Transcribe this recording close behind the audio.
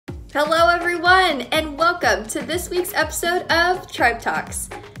Hello everyone, and welcome to this week's episode of Tribe Talks.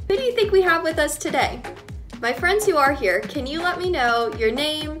 Who do you think we have with us today? My friends who are here, can you let me know your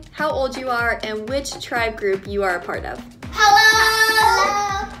name, how old you are, and which tribe group you are a part of?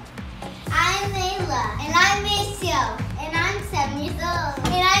 Hello! I'm Mayla. And I'm Maceo. And I'm 7 years old.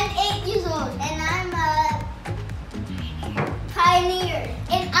 And I'm 8 years old. And I'm a pioneer.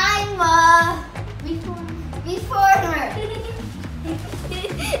 And I'm a reformer.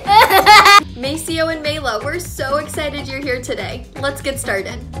 Maceo and Mayla, we're so excited you're here today. Let's get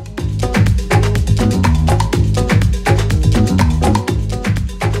started.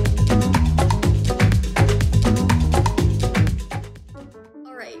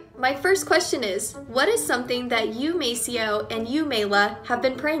 My first question is, what is something that you, Maceo, and you, Mayla, have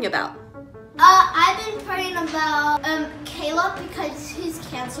been praying about? I've been praying about Caleb because he's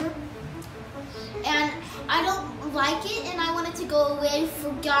cancer. And I don't like it, and I want it to go away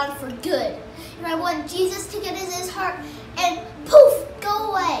for God for good. And I want Jesus to get in his heart and poof,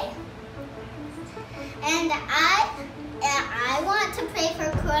 go away. And I want to pray for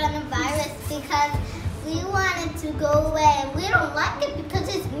coronavirus because we want it to go away, and we don't like it because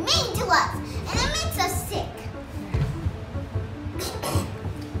it's mean to us, and it makes us sick.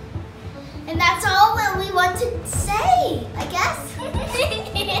 And that's all that we want to say, I guess.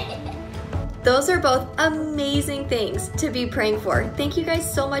 Those are both amazing things to be praying for. Thank you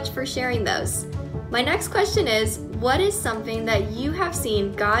guys so much for sharing those. My next question is, what is something that you have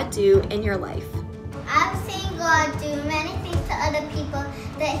seen God do in your life? I've seen God do many things to other people,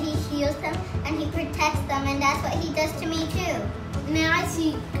 that he heals them and he protects them, and that's what he does to me too. And then I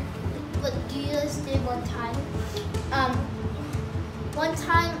see what Jesus did one time. One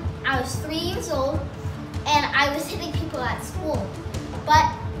time I was 3 years old and I was hitting people at school. But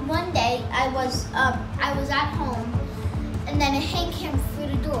one day I was at home, and then a hand came through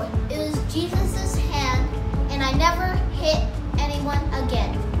the door. It was Jesus' hand, and I never hit anyone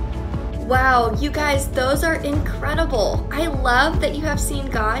again. Wow, you guys, those are incredible. I love that you have seen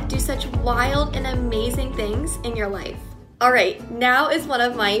God do such wild and amazing things in your life. All right, now is one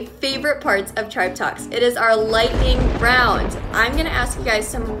of my favorite parts of Tribe Talks. It is our lightning round. I'm gonna ask you guys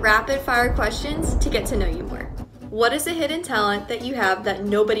some rapid fire questions to get to know you more. What is a hidden talent that you have that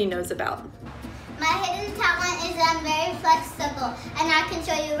nobody knows about? My hidden talent is I'm very flexible, and I can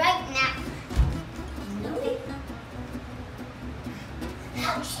show you right now. Really?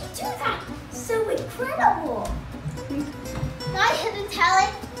 How did you do that? So incredible. My hidden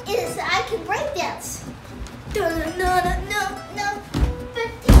talent is I can break dance. No.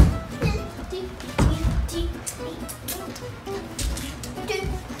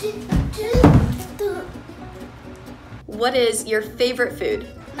 What is your favorite food?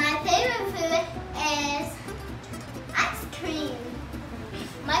 My favorite food is ice cream.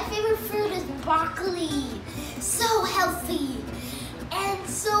 My favorite food is broccoli. So healthy and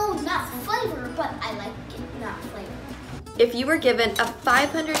so not flavored, but I like it not flavored. If you were given a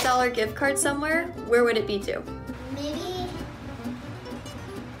 $500 gift card somewhere, where would it be to? Maybe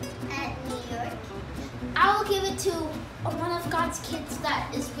at New York. I will give it to one of God's kids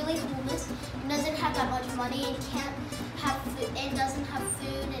that is really homeless and doesn't have that much money and can't have food and doesn't have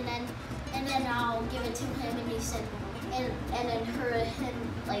food, and then I'll give it to him, and he said, and then her and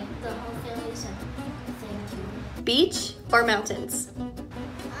like the whole family said, thank you. Beach or mountains?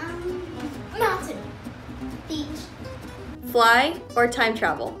 Mountain. Beach. Fly or time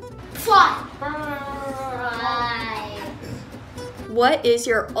travel? Fly. What is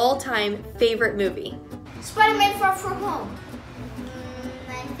your all-time favorite movie? Spider-Man Far From Home.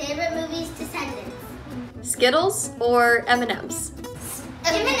 My favorite movie is Descendants. Skittles or M&M's?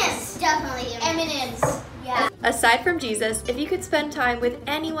 M&M's. Definitely M&M's. Yeah. Aside from Jesus, if you could spend time with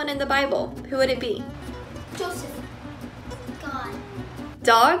anyone in the Bible, who would it be? Joseph. God.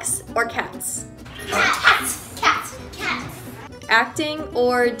 Dogs or cats? Cats. Acting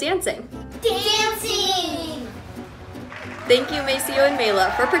or dancing? Dancing. Thank you, Maceo and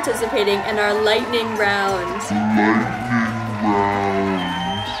Mayla, for participating in our lightning round.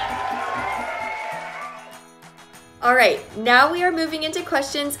 All right, now we are moving into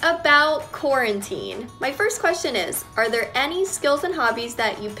questions about quarantine. My first question is, are there any skills and hobbies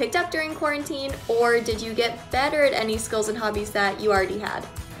that you picked up during quarantine, or did you get better at any skills and hobbies that you already had?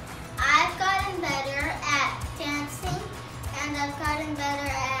 I've gotten better at dancing, and I've gotten better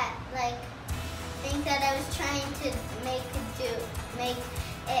at things that I was trying to make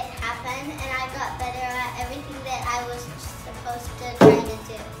it happen, and I got better at everything that I was supposed to try to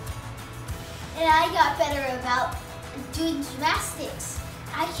do. And I got better about doing gymnastics.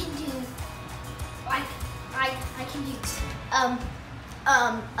 I can do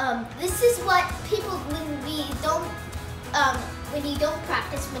This is what people when you don't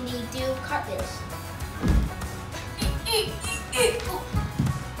practice when you do cartwheels.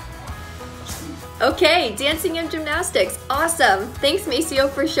 Okay, dancing and gymnastics. Awesome. Thanks, Maceo,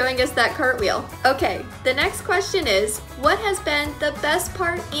 for showing us that cartwheel. Okay, the next question is, what has been the best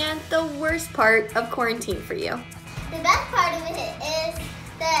part and the worst part of quarantine for you? The best part of it is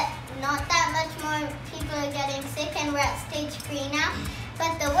that not that much more people are getting sick and we're at stage 3 now.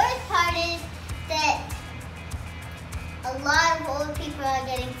 But the worst part is that a lot of old people are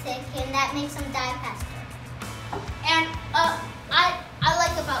getting sick and that makes them die faster. And I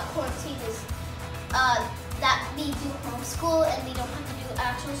like about quarantine is that we do homeschool and we don't have to do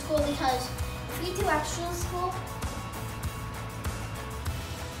actual school, because if we do actual school,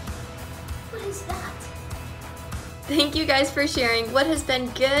 what is that? Thank you guys for sharing what has been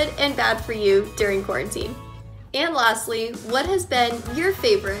good and bad for you during quarantine. And lastly, what has been your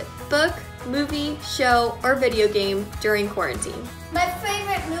favorite book, movie, show, or video game during quarantine? My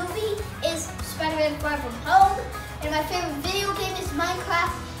favorite movie is Spider-Man Far From Home, and my favorite video game is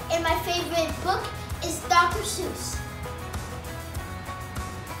Minecraft, and my favorite book is Dr. Seuss.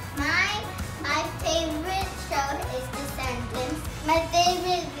 My favorite show is Descendants. My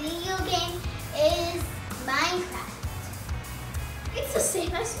favorite video game is Minecraft. It's the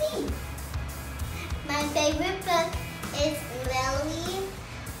same as me. My favorite book is Lily,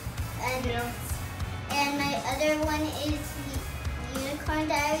 and my other one is Unicorn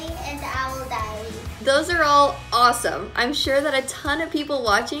Diary and Owl Diary. Those are all awesome. I'm sure that a ton of people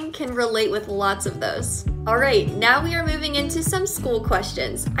watching can relate with lots of those. All right, now we are moving into some school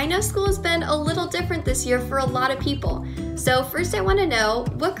questions. I know school has been a little different this year for a lot of people. So first I want to know,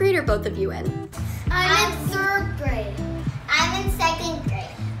 what grade are both of you in? I'm in 3rd grade. I'm in 2nd grade.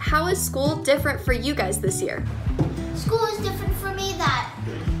 How is school different for you guys this year? School is different for me that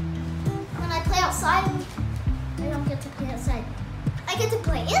when I play outside, I don't get to play outside. I get to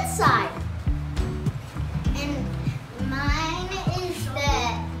play inside. And mine is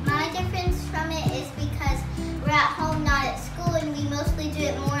that my difference from it is because we're at home, not at school, and we mostly do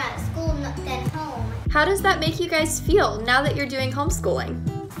it more at school than home. How does that make you guys feel now that you're doing homeschooling?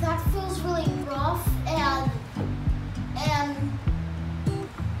 That feels really rough and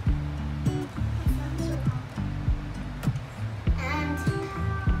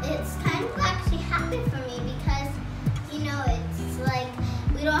it's kind of actually happy for me because, you know, it's like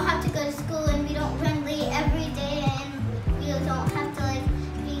we don't have to go to school and we don't run late every day and we don't have to like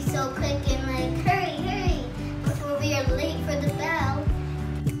be so quick and like hurry before we are late for the bell.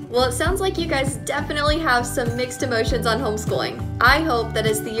 Well, it sounds like you guys definitely have some mixed emotions on homeschooling. I hope that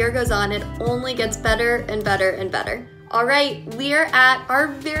as the year goes on, it only gets better and better and better. All right, we are at our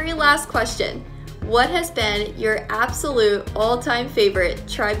very last question. What has been your absolute all-time favorite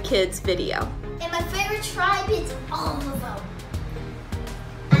Tribe Kids video? my favorite tribe is all of them.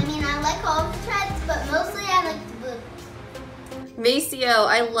 I mean, I like all of the tribes, but mostly I like the bloopers. Maceo,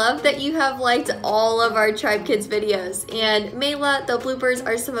 I love that you have liked all of our Tribe Kids videos. And Mayla, the bloopers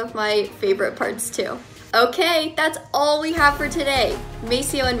are some of my favorite parts too. Okay, that's all we have for today.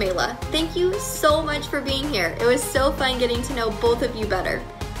 Maceo and Mayla, thank you so much for being here. It was so fun getting to know both of you better.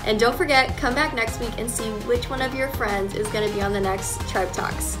 And don't forget, come back next week and see which one of your friends is going to be on the next Tribe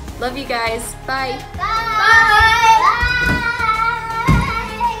Talks. Love you guys. Bye. Bye.